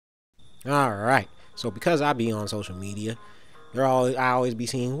All right. So because I be on social media, I always be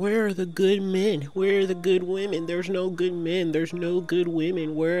seeing, where are the good men? Where are the good women? There's no good men. There's no good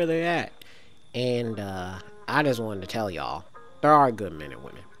women. Where are they at? And I just wanted to tell y'all, there are good men and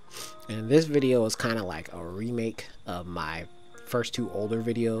women. And this video is kind of like a remake of my first two older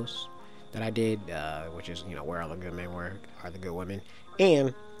videos that I did, which is, where are the good men? Where are the good women?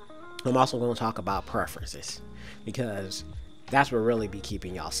 And I'm also going to talk about preferences, because that's what really be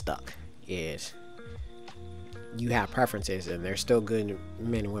keeping y'all stuck. Is you have preferences and there's still good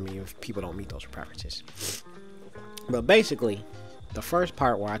men and women if people don't meet those preferences. But basically, the first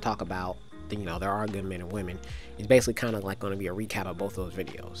part where I talk about there are good men and women is basically kind of like going to be a recap of both those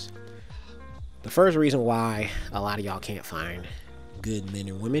videos. The first reason why a lot of y'all can't find good men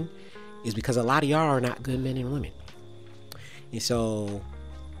and women is because a lot of y'all are not good men and women. And so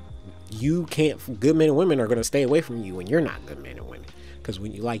you can't, good men and women are going to stay away from you when you're not good men and women. Because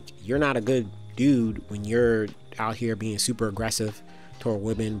when you're not a good dude when you're out here being super aggressive toward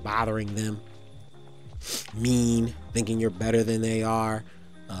women, bothering them, mean, thinking you're better than they are,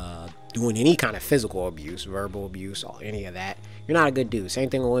 doing any kind of physical abuse, verbal abuse, or any of that. You're not a good dude. Same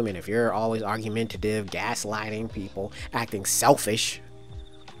thing with women. If you're always argumentative, gaslighting people, acting selfish,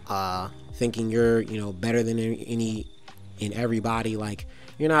 thinking you're better than any and everybody, like,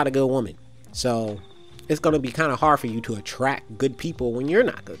 you're not a good woman. So it's going to be kind of hard for you to attract good people when you're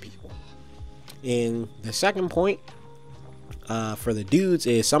not good people. And the second point for the dudes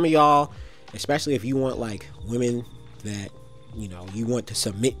is, some of y'all, especially if you want like women that you want to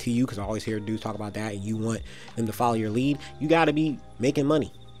submit to you, because I always hear dudes talk about that, and you want them to follow your lead, you got to be making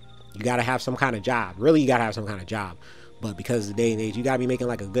money. You got to have some kind of job. Really, you got to have some kind of job. But because of the day and age, you got to be making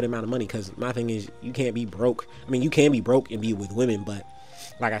like a good amount of money, because my thing is, you can't be broke. I mean, you can be broke and be with women, but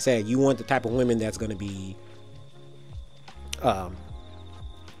like I said, you want the type of women that's going to be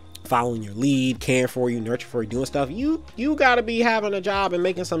following your lead, caring for you, nurturing for you, doing stuff. You got to be having a job and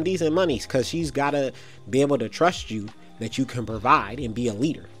making some decent money, because she's got to be able to trust you that you can provide and be a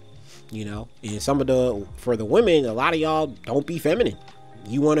leader. And for the women, a lot of y'all don't be feminine.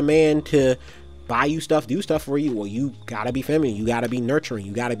 You want a man to buy you stuff, do stuff for you. Well, you got to be feminine. You got to be nurturing.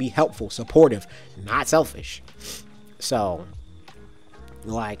 You got to be helpful, supportive, not selfish. So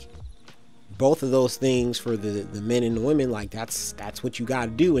like, both of those things for the men and the women, like, that's what you got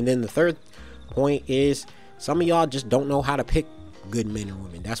to do. And then the third point is, some of y'all just don't know how to pick good men and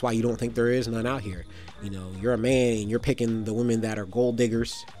women. That's why you don't think there is none out here. You're a man and you're picking the women that are gold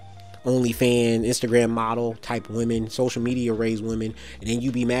diggers, OnlyFans, Instagram model type women, social media raised women, and then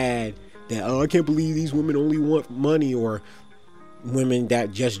you be mad that, oh, I can't believe these women only want money, or women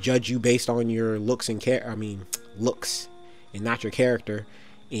that just judge you based on your looks and looks and not your character.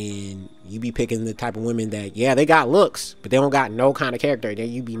 And you be picking the type of women that, yeah, they got looks, but they don't got no kind of character.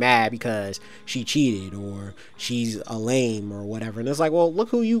 Then you be mad because she cheated or she's a lame or whatever. And it's like, well, look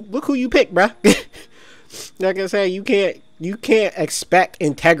who you pick, bruh. Like I said, you can't expect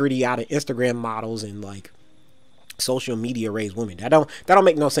integrity out of Instagram models and like social media raised women. That don't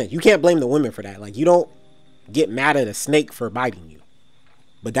make no sense. You can't blame the women for that. Like, you don't get mad at a snake for biting you.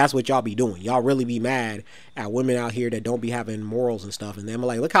 But that's what y'all be doing. Y'all really be mad at women out here that don't be having morals and stuff. And then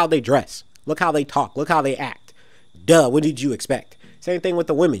like, look how they dress. Look how they talk. Look how they act. Duh, what did you expect? Same thing with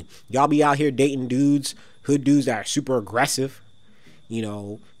the women. Y'all be out here dating dudes, hood dudes that are super aggressive,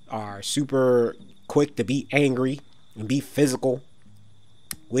 are super quick to be angry and be physical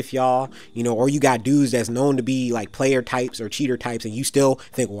with y'all, or you got dudes that's known to be like player types or cheater types, and you still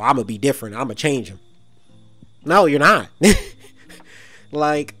think, well, I'm gonna be different. I'm gonna change them. No, you're not.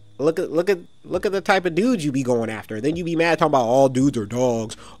 Like, look at the type of dudes you be going after. Then you be mad talking about all dudes are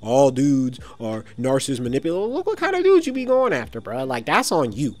dogs, all dudes are narcissist manipulative. Look what kind of dudes you be going after, bro. Like, that's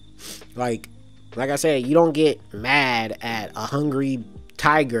on you. Like I said, you don't get mad at a hungry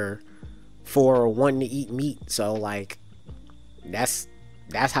tiger for wanting to eat meat. So like, that's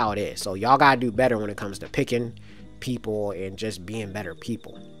how it is. So y'all gotta do better when it comes to picking people and just being better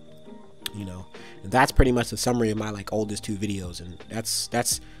people. And that's pretty much the summary of my like oldest two videos, and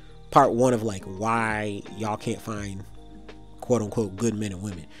that's part one of like why y'all can't find quote unquote good men and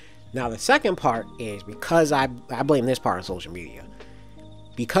women. Now the second part is, because I blame this part on social media,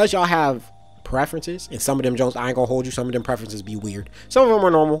 because y'all have preferences, and some of them Jones, I ain't gonna hold you, some of them preferences be weird, some of them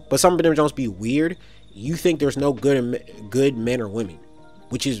are normal, but some of them Jones be weird. You think there's no good men or women,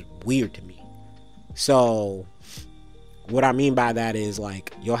 which is weird to me. So what I mean by that is,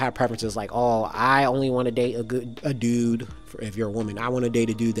 like, you'll have preferences like, oh, I only want to date a dude. If you're a woman, I want to date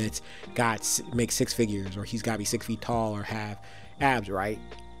a dude that's makes six figures, or he's got to be 6 feet tall or have abs, right?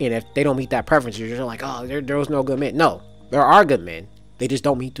 And if they don't meet that preference, you're just like, oh, there's no good men. No, there are good men. They just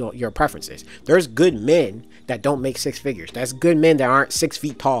don't meet your preferences. There's good men that don't make six figures. There's good men that aren't 6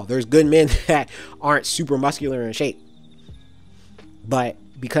 feet tall. There's good men that aren't super muscular in shape. But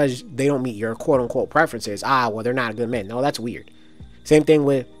because they don't meet your quote unquote preferences, well, they're not a good man. No, that's weird. Same thing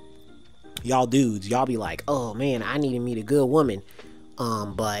with y'all dudes. Y'all be like, oh man, I need to meet a good woman.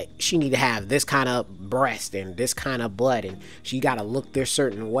 But she need to have this kind of breast and this kind of butt, and she got to look this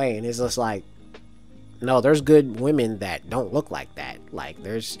certain way. And it's just like, no, there's good women that don't look like that. Like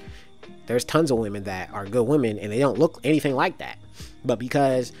there's tons of women that are good women and they don't look anything like that. But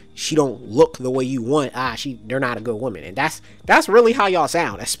because she don't look the way you want, they're not a good woman. And that's really how y'all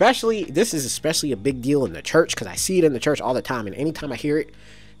sound. This is especially a big deal in the church, because I see it in the church all the time. And anytime I hear it,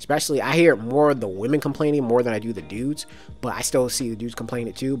 especially, I hear more the women complaining more than I do the dudes, but I still see the dudes complain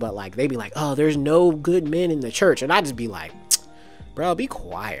it too. But like, they be like, oh, there's no good men in the church. And I just be like, bro, be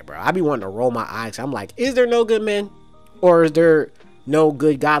quiet, bro. I be wanting to roll my eyes. I'm like, is there no good men? Or is there no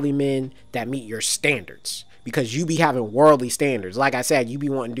good godly men that meet your standards? Because you be having worldly standards. Like I said, you be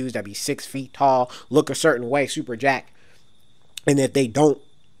wanting dudes that be 6 feet tall, look a certain way, super jacked. And if they don't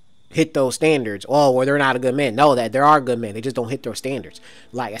hit those standards, well, they're not a good man. No, that there are good men. They just don't hit those standards.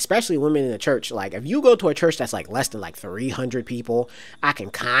 Like, especially women in the church. Like, if you go to a church that's like less than like 300 people, I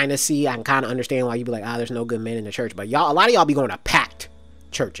can kind of understand why you be like, there's no good men in the church. But a lot of y'all be going to packed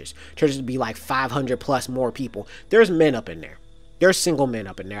churches. Churches would be like 500 plus more people. There's men up in there. There's single men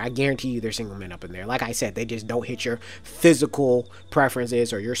up in there. I guarantee you there's single men up in there. Like I said, they just don't hit your physical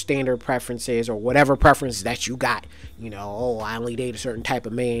preferences or your standard preferences or whatever preferences that you got. I only date a certain type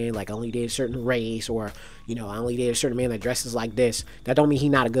of man, like I only date a certain race, or, I only date a certain man that dresses like this. That don't mean he's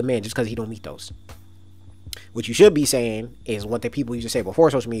not a good man just because he don't meet those. What you should be saying is what the people used to say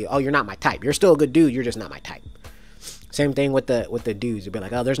before social media: oh, you're not my type. You're still a good dude. You're just not my type. Same thing with the dudes. They'd be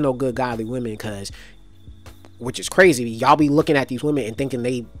like, oh, there's no good godly women, which is crazy. Y'all be looking at these women and thinking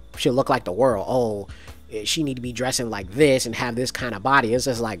they should look like the world. Oh, she need to be dressing like this and have this kind of body. It's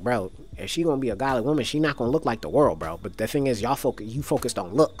just like, bro, if she gonna be a godly woman, she not gonna look like the world, bro. But the thing is, you focused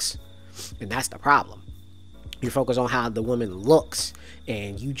on looks, and that's the problem. You focus on how the woman looks,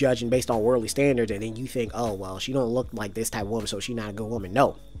 and you judging based on worldly standards, and then you think, oh, well, she don't look like this type of woman, so she not a good woman.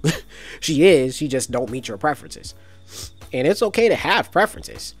 No, she is. She just don't meet your preferences, and it's okay to have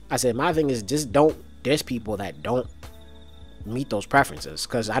preferences. I said, my thing is just don't diss people that don't meet those preferences.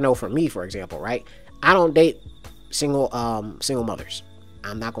 Because I know for me, for example, right, I don't date single mothers.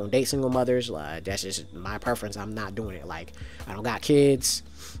 I'm not gonna date single mothers. That's just my preference. I'm not doing it. Like, I don't got kids,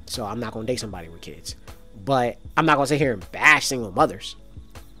 so I'm not gonna date somebody with kids. But I'm not gonna sit here and bash single mothers,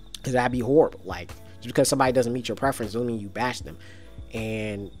 because that'd be horrible. Like, just because somebody doesn't meet your preference doesn't mean you bash them.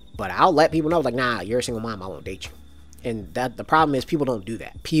 But I'll let people know, like, nah, you're a single mom, I won't date you. And that the problem is, people don't do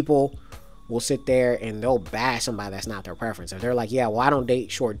that. People will sit there and they'll bash somebody that's not their preference. If they're like, yeah, well, I don't date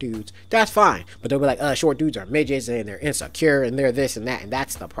short dudes, that's fine. But they'll be like, short dudes are midgets and they're insecure and they're this and that. And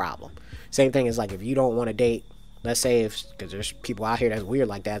that's the problem. Same thing is, like, if you don't want to date, let's say, because there's people out here that's weird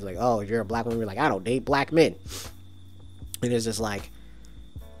like that. It's like, oh, if you're a black woman, you're like, I don't date black men. And it's just like,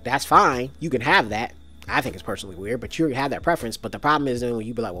 that's fine. You can have that. I think it's personally weird, but you have that preference. But the problem is then when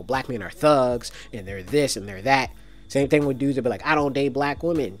you be like, well, black men are thugs and they're this and they're that. Same thing with dudes that be like, I don't date black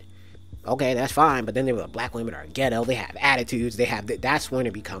women. Okay, that's fine, but then they were like, black women are ghetto, they have attitudes, that's when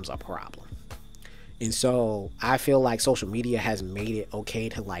it becomes a problem. And so I feel like social media has made it okay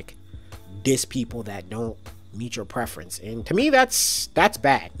to like diss people that don't meet your preference, and to me that's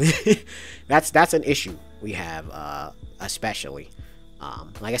bad. that's an issue we have, especially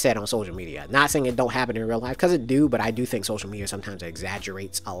like I said, on social media. Not saying it don't happen in real life, because it do, but I do think social media sometimes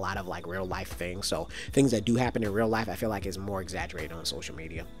exaggerates a lot of like real life things. So things that do happen in real life, I feel like is more exaggerated on social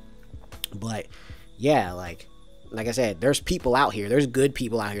media. But yeah, like I said, there's people out here, there's good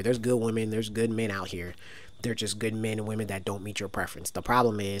people out here, there's good women, there's good men out here. They're just good men and women that don't meet your preference. The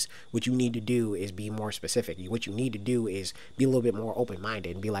problem is, what you need to do is be more specific. What you need to do is be a little bit more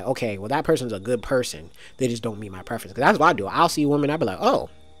open-minded and be like, okay, well, that person's a good person, they just don't meet my preference. Because that's what I do. I'll see a woman, I'll be like, oh,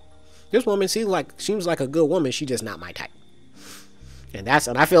 this woman seems like a good woman, she's just not my type. And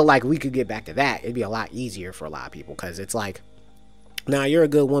I feel like we could get back to that. It'd be a lot easier for a lot of people, because it's like, nah, you're a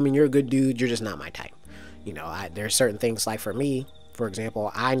good woman, you're a good dude, you're just not my type. There's certain things, like for me, for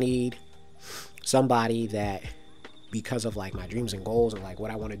example, I need somebody that, because of like my dreams and goals and like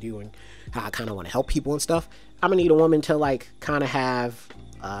what I want to do and how I kind of want to help people and stuff, I'm gonna need a woman to like kind of have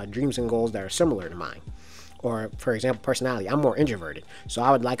dreams and goals that are similar to mine. Or for example, personality, I'm more introverted, so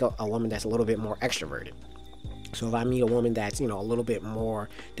I would like a woman that's a little bit more extroverted. So if I meet a woman that's, a little bit more,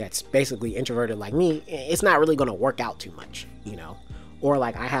 that's basically introverted like me, it's not really going to work out too much, or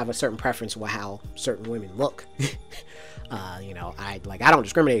like I have a certain preference with how certain women look. You know, I don't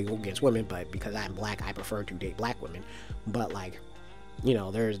discriminate against women, but because I'm black, I prefer to date black women. But like, you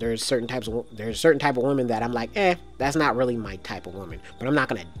know, there's certain type of women that I'm like, that's not really my type of woman. But I'm not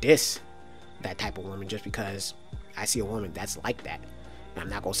gonna diss that type of woman just because I see a woman that's like that. I'm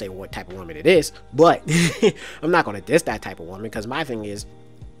not gonna say what type of woman it is, but I'm not gonna diss that type of woman, because my thing is,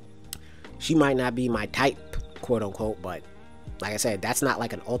 she might not be my type, quote unquote, but like I said, that's not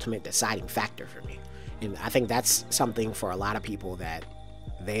like an ultimate deciding factor for me. And I think that's something for a lot of people that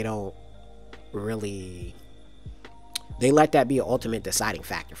they don't really, they let that be an ultimate deciding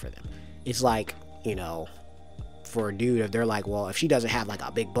factor for them. It's like, you know, for a dude, if they're like, well, if she doesn't have like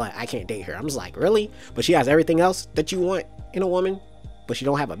a big butt, I can't date her. I'm just like, really? But she has everything else that you want in a woman, but she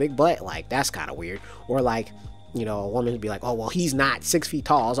don't have a big butt? Like, that's kind of weird. Or like, you know, a woman would be like, oh, well, he's not 6 feet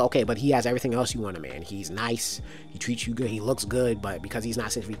tall. It's okay, but he has everything else you want in a man. He's nice, he treats you good, he looks good, but because he's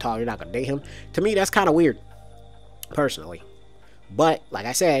not 6 feet tall, you're not gonna date him. To me, that's kind of weird, personally. But like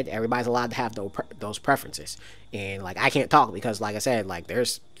I said, everybody's allowed to have those preferences. And like, I can't talk because, like I said, like,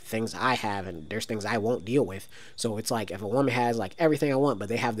 there's things I have and there's things I won't deal with. So it's like, if a woman has like everything I want, but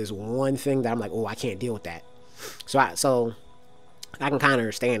they have this one thing that I'm like, oh, I can't deal with that. So I can kind of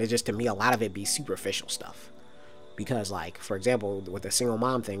understand. It's just, to me, a lot of it be superficial stuff. Because like, for example, with the single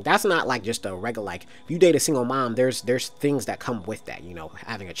mom thing, that's not like just a regular, like, if you date a single mom, there's things that come with that, you know,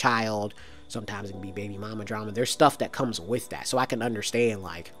 having a child. Sometimes it can be baby mama drama. There's stuff that comes with that. So I can understand,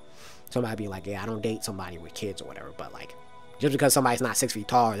 like, somebody be like, yeah, I don't date somebody with kids or whatever. But like, just because somebody's not 6 feet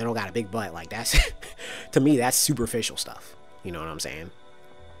tall or they don't got a big butt, like, that's to me, that's superficial stuff. You know what I'm saying?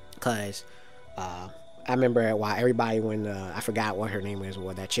 Because I remember why everybody, when I forgot what her name is, or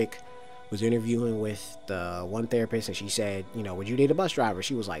what that chick was interviewing with the one therapist, and she said, you know, would you date a bus driver?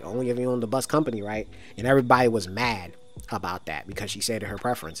 She was like, only if you own the bus company, right? And everybody was mad about that because she said her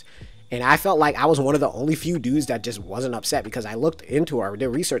preference. And I felt like I was one of the only few dudes that just wasn't upset, because I looked into her, did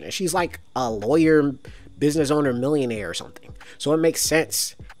research, and she's like a lawyer, business owner, millionaire or something. So it makes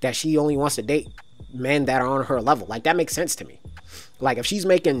sense that she only wants to date men that are on her level. Like, that makes sense to me. Like, if she's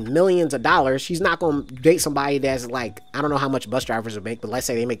making millions of dollars, she's not going to date somebody that's like, I don't know how much bus drivers would make, but let's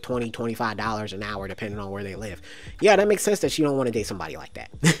say they make $20, $25 an hour, depending on where they live. Yeah, that makes sense that she don't want to date somebody like that.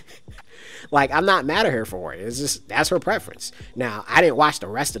 Like, I'm not mad at her for it. It's just, that's her preference. Now, I didn't watch the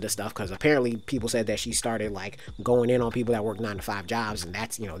rest of the stuff, because apparently people said that she started like going in on people that work 9-to-5 jobs. And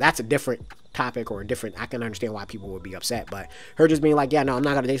that's, you know, that's a different topic, or a different, I can understand why people would be upset. But her just being like, yeah, no, I'm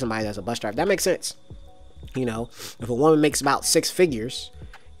not going to date somebody that's a bus driver. That makes sense. You know, if a woman makes about 6 figures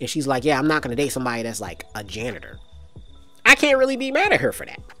and she's like, yeah, I'm not going to date somebody that's like a janitor, I can't really be mad at her for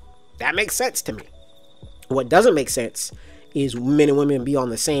that. That makes sense to me. What doesn't make sense is men and women be on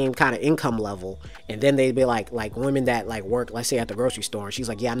the same kind of income level, and then they'd be like women that like work, let's say, at the grocery store, and she's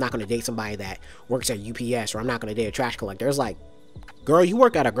like, yeah, I'm not going to date somebody that works at UPS, or I'm not going to date a trash collector. It's like, girl, you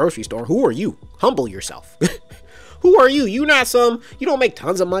work at a grocery store. Who are you? Humble yourself. Who are you? You don't make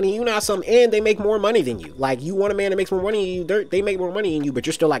tons of money. You not some, and they make more money than you. Like, you want a man that makes more money than you, they make more money than you, but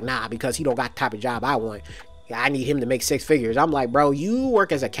you're still like, nah, because he don't got the type of job I want, I need him to make 6 figures. I'm like, bro, you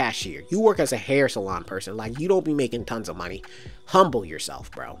work as a cashier. You work as a hair salon person. Like, you don't be making tons of money. Humble yourself,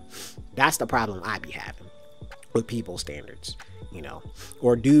 bro. That's the problem I be having with people's standards, you know.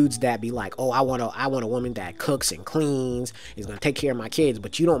 Or dudes that be like, oh, I want a woman that cooks and cleans, is gonna take care of my kids,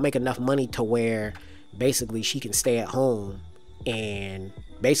 but you don't make enough money to where basically she can stay at home and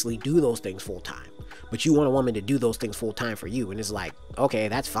basically do those things full time. But you want a woman to do those things full time for you, and it's like, okay,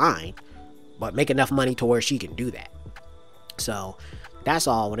 that's fine, but make enough money to where she can do that. So that's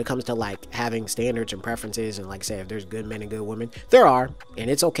all when it comes to like having standards and preferences. And like I said, if there's good men and good women, there are, and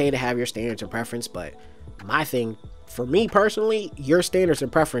it's okay to have your standards and preference. But my thing, for me personally, your standards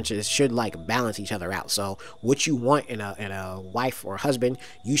and preferences should like balance each other out. So what you want in a wife or husband,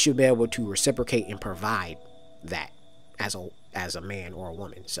 you should be able to reciprocate and provide that as a man or a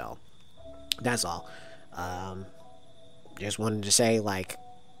woman. So that's all. Just wanted to say, like,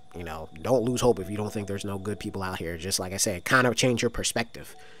 you know, don't lose hope if you don't think there's no good people out here. Just like I said, kind of change your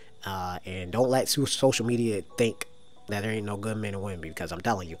perspective, and don't let social media think that there ain't no good men and women, because I'm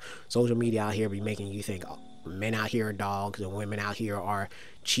telling you, social media out here be making you think men out here are dogs and women out here are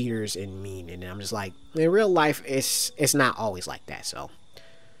cheaters and mean. And I'm just like, in real life, it's not always like that. So, all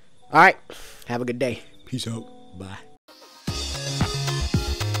right, have a good day. Peace out. Bye.